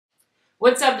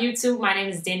What's up, YouTube? My name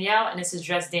is Danielle, and this is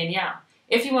Dress Danielle.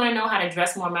 If you want to know how to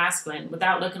dress more masculine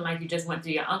without looking like you just went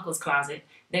through your uncle's closet,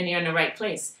 then you're in the right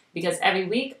place. Because every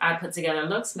week, I put together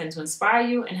looks meant to inspire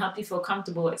you and help you feel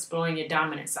comfortable exploring your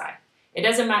dominant side. It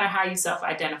doesn't matter how you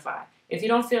self-identify. If you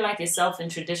don't feel like yourself in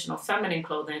traditional feminine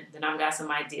clothing, then I've got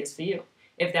some ideas for you.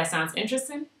 If that sounds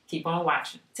interesting, keep on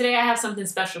watching. Today, I have something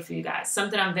special for you guys,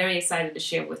 something I'm very excited to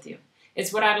share with you.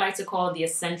 It's what I'd like to call the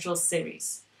Essential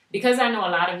Series. Because I know a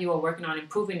lot of you are working on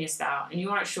improving your style and you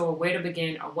aren't sure where to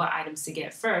begin or what items to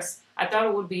get first, I thought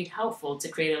it would be helpful to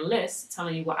create a list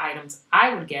telling you what items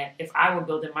I would get if I were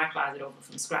building my closet over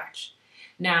from scratch.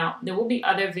 Now, there will be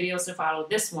other videos to follow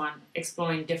this one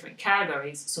exploring different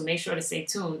categories, so make sure to stay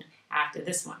tuned after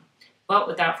this one. But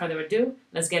without further ado,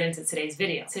 let's get into today's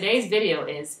video. Today's video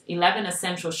is 11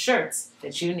 essential shirts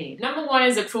that you need. Number 1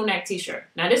 is a crew neck t-shirt.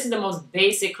 Now, this is the most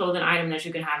basic clothing item that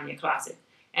you can have in your closet.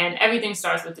 And everything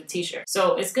starts with the t-shirt.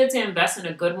 So it's good to invest in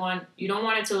a good one. You don't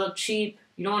want it to look cheap.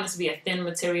 You don't want it to be a thin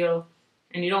material.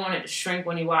 And you don't want it to shrink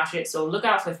when you wash it. So look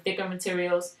out for thicker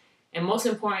materials. And most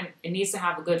important, it needs to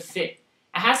have a good fit.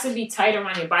 It has to be tight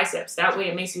around your biceps. That way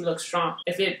it makes you look strong.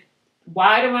 If it's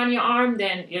wide around your arm,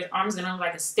 then your arm's going to look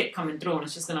like a stick coming through and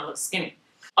it's just going to look skinny.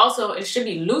 Also, it should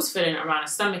be loose fitting around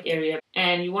the stomach area.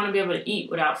 And you want to be able to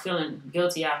eat without feeling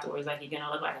guilty afterwards, like you're going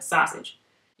to look like a sausage.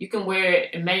 You can wear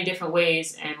it in many different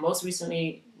ways, and most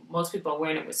recently, most people are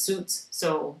wearing it with suits,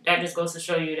 so that just goes to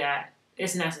show you that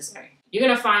it's necessary. You're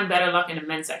going to find better luck in the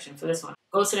men's section for this one.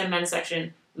 Go to the men's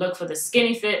section, look for the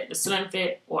skinny fit, the slim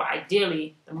fit, or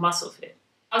ideally, the muscle fit.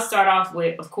 I'll start off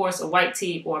with, of course, a white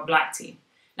tee or a black tee.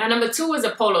 Now, number 2 is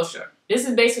a polo shirt. This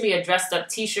is basically a dressed up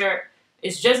t-shirt.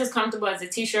 It's just as comfortable as a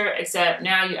t-shirt, except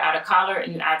now you add a collar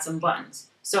and you add some buttons.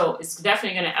 So it's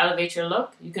definitely going to elevate your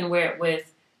look. You can wear it with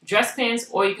dress pants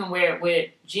or you can wear it with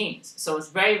jeans. So it's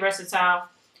very versatile.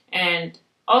 And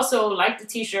also, like the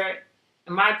t-shirt,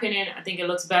 in my opinion, I think it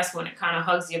looks best when it kind of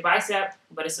hugs your bicep,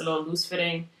 but it's a little loose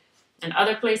fitting in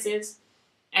other places.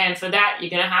 And for that, you're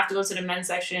going to have to go to the men's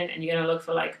section and you're going to look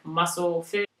for like muscle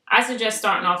fit. I suggest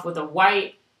starting off with a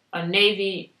white, a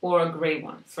navy, or a gray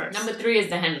one first. Number 3 is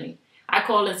the Henley. I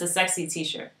call this a sexy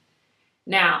t-shirt.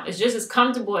 Now, it's just as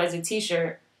comfortable as a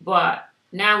t-shirt, but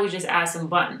now we just add some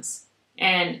buttons.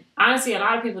 And honestly, a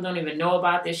lot of people don't even know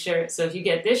about this shirt. So if you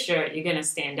get this shirt, you're going to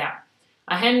stand out.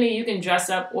 A Henley, you can dress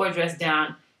up or dress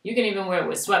down. You can even wear it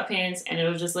with sweatpants and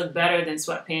it'll just look better than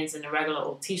sweatpants in a regular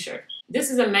old t-shirt. This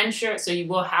is a men's shirt, so you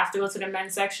will have to go to the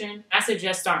men's section. I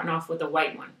suggest starting off with a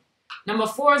white one. Number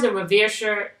 4 is a Revere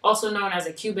shirt, also known as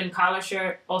a Cuban collar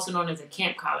shirt, also known as a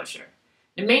camp collar shirt.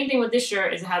 The main thing with this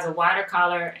shirt is it has a wider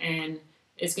collar and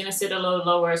it's going to sit a little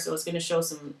lower, so it's going to show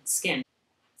some skin.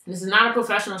 This is not a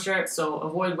professional shirt, so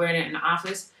avoid wearing it in the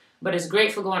office, but it's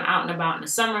great for going out and about in the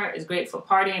summer. It's great for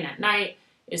partying at night.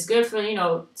 It's good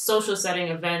for, social setting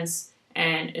events,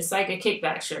 and it's like a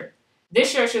kickback shirt. This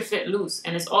shirt should fit loose,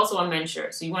 and it's also a men's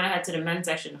shirt, so you want to head to the men's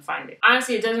section to find it.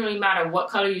 Honestly, it doesn't really matter what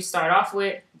color you start off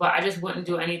with, but I just wouldn't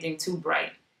do anything too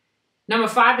bright. Number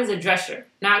 5 is a dress shirt.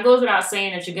 Now, it goes without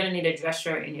saying that you're going to need a dress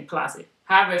shirt in your closet.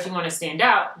 However, if you want to stand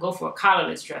out, go for a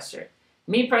collarless dress shirt.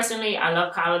 Me personally, I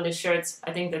love collarless shirts.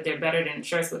 I think that they're better than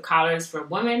shirts with collars for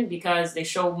women because they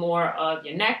show more of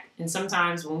your neck. And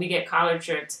sometimes when we get collared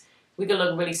shirts, we can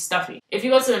look really stuffy. If you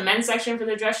go to the men's section for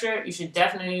the dress shirt, you should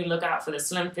definitely look out for the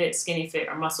slim fit, skinny fit,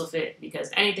 or muscle fit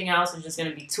because anything else is just going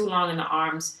to be too long in the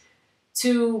arms,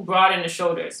 too broad in the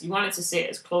shoulders. You want it to sit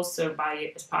as close to the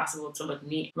body as possible to look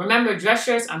neat. Remember, dress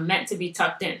shirts are meant to be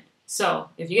tucked in. So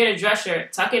if you get a dress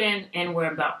shirt, tuck it in and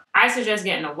wear a belt. I suggest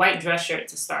getting a white dress shirt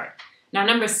to start. Now,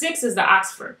 number 6 is the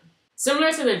Oxford.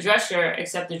 Similar to the dress shirt,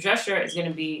 except the dress shirt is going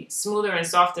to be smoother and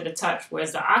softer to touch,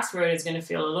 whereas the Oxford is going to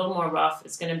feel a little more rough.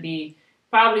 It's going to be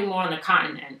probably more on the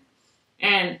cotton end.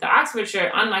 And the Oxford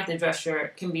shirt, unlike the dress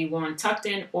shirt, can be worn tucked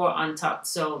in or untucked.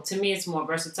 So to me, it's more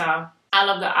versatile. I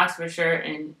love the Oxford shirt,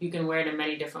 and you can wear it in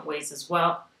many different ways as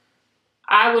well.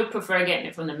 I would prefer getting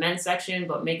it from the men's section,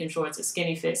 but making sure it's a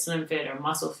skinny fit, slim fit, or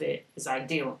muscle fit is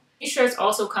ideal. These shirts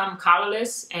also come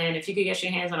collarless, and if you could get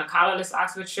your hands on a collarless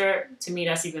Oxford shirt, to me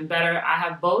that's even better. I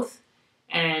have both,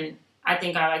 and I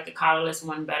think I like the collarless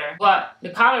one better. But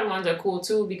the collared ones are cool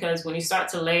too because when you start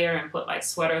to layer and put like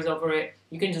sweaters over it,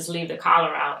 you can just leave the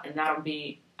collar out, and that'll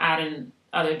be adding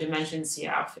other dimensions to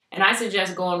your outfit. And I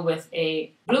suggest going with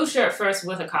a blue shirt first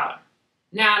with a collar.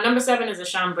 Now, number 7 is a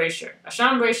chambray shirt. A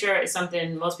chambray shirt is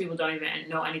something most people don't even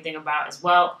know anything about as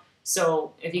well.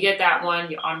 So if you get that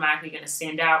one, you're automatically going to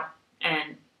stand out.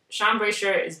 And chambray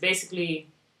shirt is basically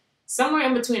somewhere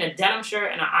in between a denim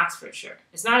shirt and an Oxford shirt.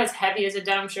 It's not as heavy as a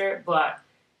denim shirt, but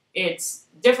It's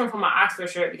different from an Oxford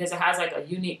shirt because it has like a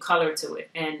unique color to it.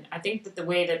 And I think that the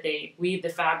way that they weave the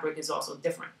fabric is also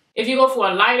different. If you go for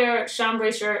a lighter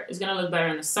chambray shirt, it's going to look better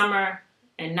in the summer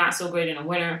and not so great in the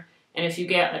winter. And if you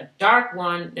get a dark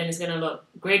one, then it's going to look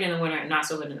great in the winter and not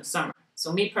so good in the summer.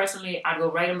 So me personally, I'd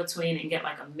go right in between and get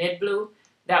like a mid blue.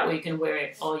 That way you can wear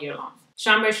it all year long.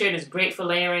 Chambray shirt is great for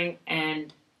layering,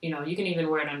 and you know, you can even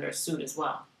wear it under a suit as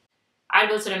well. I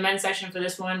go to the men's section for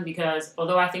this one because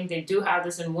although I think they do have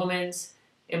this in women's,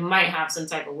 it might have some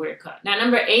type of weird cut. Now,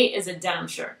 number 8 is a denim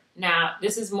shirt. Now,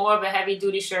 this is more of a heavy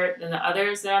duty shirt than the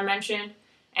others that I mentioned,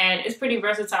 and it's pretty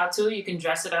versatile too. You can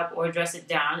dress it up or dress it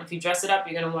down. If you dress it up,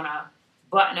 you're gonna wanna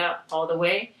button up all the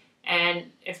way.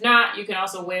 And if not, you can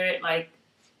also wear it like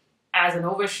as an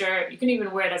overshirt. You can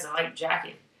even wear it as a light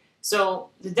jacket. So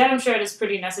the denim shirt is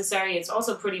pretty necessary. It's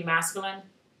also pretty masculine.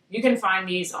 You can find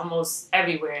these almost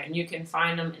everywhere, and you can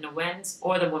find them in the men's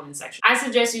or the women's section. I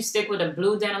suggest you stick with a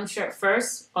blue denim shirt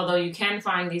first, although you can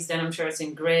find these denim shirts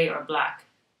in gray or black.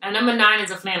 Now, number 9 is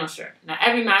a flannel shirt. Now,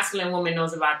 every masculine woman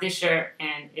knows about this shirt,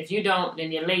 and if you don't,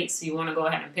 then you're late, so you want to go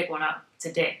ahead and pick one up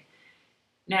today.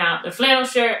 Now, the flannel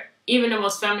shirt, even the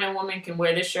most feminine woman can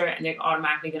wear this shirt, and they're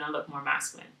automatically going to look more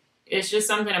masculine. It's just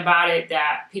something about it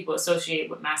that people associate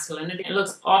with masculinity. It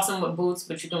looks awesome with boots,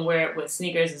 but you can wear it with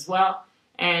sneakers as well.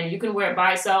 And you can wear it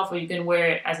by itself, or you can wear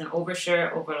it as an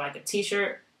overshirt over like a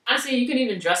t-shirt. Honestly, you can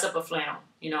even dress up a flannel.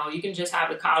 You know, you can just have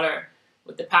the collar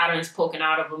with the patterns poking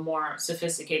out of a more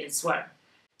sophisticated sweater.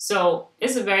 So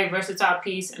it's a very versatile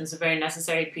piece, and it's a very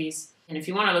necessary piece. And if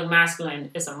you want to look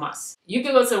masculine, it's a must. You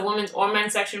can go to the women's or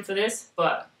men's section for this,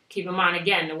 but keep in mind,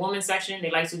 again, the women's section, they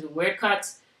like to do weird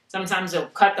cuts. Sometimes they'll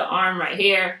cut the arm right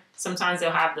here. Sometimes they'll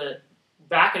have the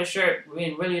back of the shirt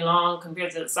being really long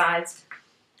compared to the sides.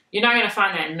 You're not going to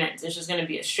find that in men's. It's just going to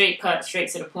be a straight cut, straight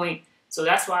to the point. So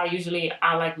that's why usually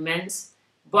I like men's.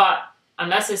 But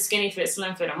unless it's skinny fit,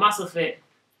 slim fit, or muscle fit,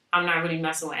 I'm not really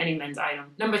messing with any men's item.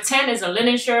 Number 10 is a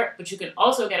linen shirt, but you can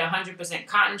also get a 100%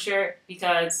 cotton shirt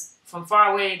because from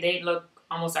far away, they look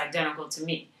almost identical to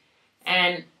me.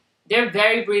 And they're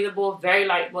very breathable, very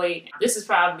lightweight. This is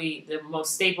probably the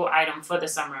most staple item for the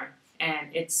summer. And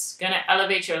it's going to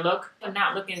elevate your look, but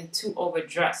not looking too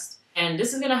overdressed. And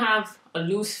this is going to have a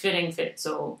loose fitting fit.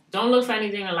 So don't look for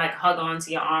anything to like hug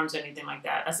onto your arms or anything like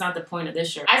that. That's not the point of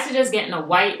this shirt. I suggest getting a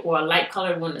white or a light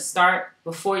colored one to start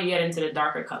before you get into the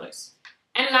darker colors.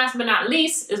 And last but not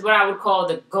least is what I would call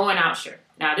the going out shirt.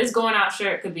 Now this going out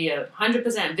shirt could be a 100%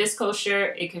 viscose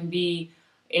shirt. It can be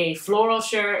a floral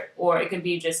shirt, or it could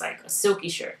be just like a silky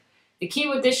shirt. The key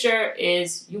with this shirt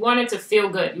is you want it to feel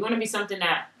good. You want to be something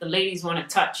that the ladies want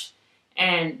to touch.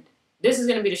 And this is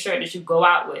going to be the shirt that you go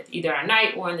out with, either at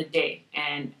night or in the day.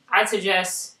 And I'd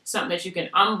suggest something that you can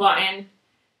unbutton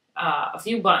a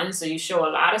few buttons so you show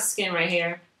a lot of skin right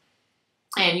here.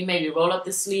 And you maybe roll up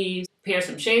the sleeves, pair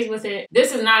some shades with it.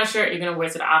 This is not a shirt you're going to wear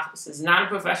to the office. It's not a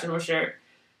professional shirt.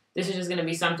 This is just going to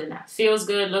be something that feels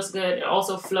good, looks good. It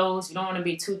also flows. You don't want to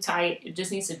be too tight. It just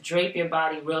needs to drape your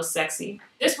body real sexy.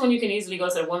 This one you can easily go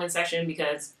to the women's section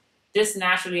because this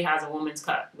naturally has a woman's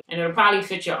cut. And it'll probably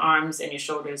fit your arms and your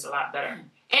shoulders a lot better.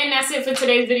 And that's it for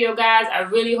today's video, guys. I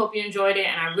really hope you enjoyed it,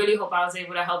 and I really hope I was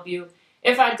able to help you.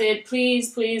 If I did,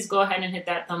 please go ahead and hit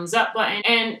that thumbs up button.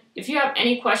 And if you have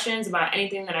any questions about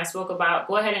anything that I spoke about,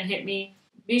 go ahead and hit me.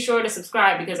 Be sure to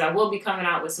subscribe because I will be coming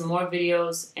out with some more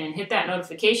videos, and hit that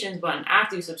notifications button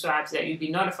after you subscribe so that you'll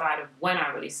be notified of when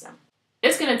I release them.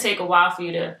 It's going to take a while for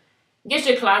you to get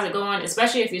your closet going,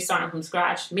 especially if you're starting from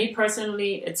scratch. Me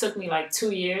personally, it took me like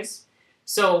 2 years.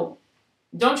 So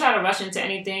don't try to rush into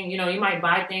anything. You know, you might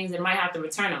buy things and might have to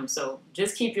return them. So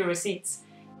just keep your receipts.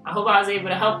 I hope I was able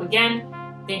to help again.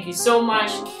 Thank you so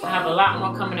much. I have a lot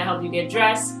more coming to help you get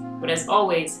dressed. But as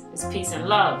always, it's peace and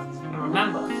love. And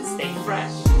remember, stay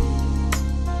fresh.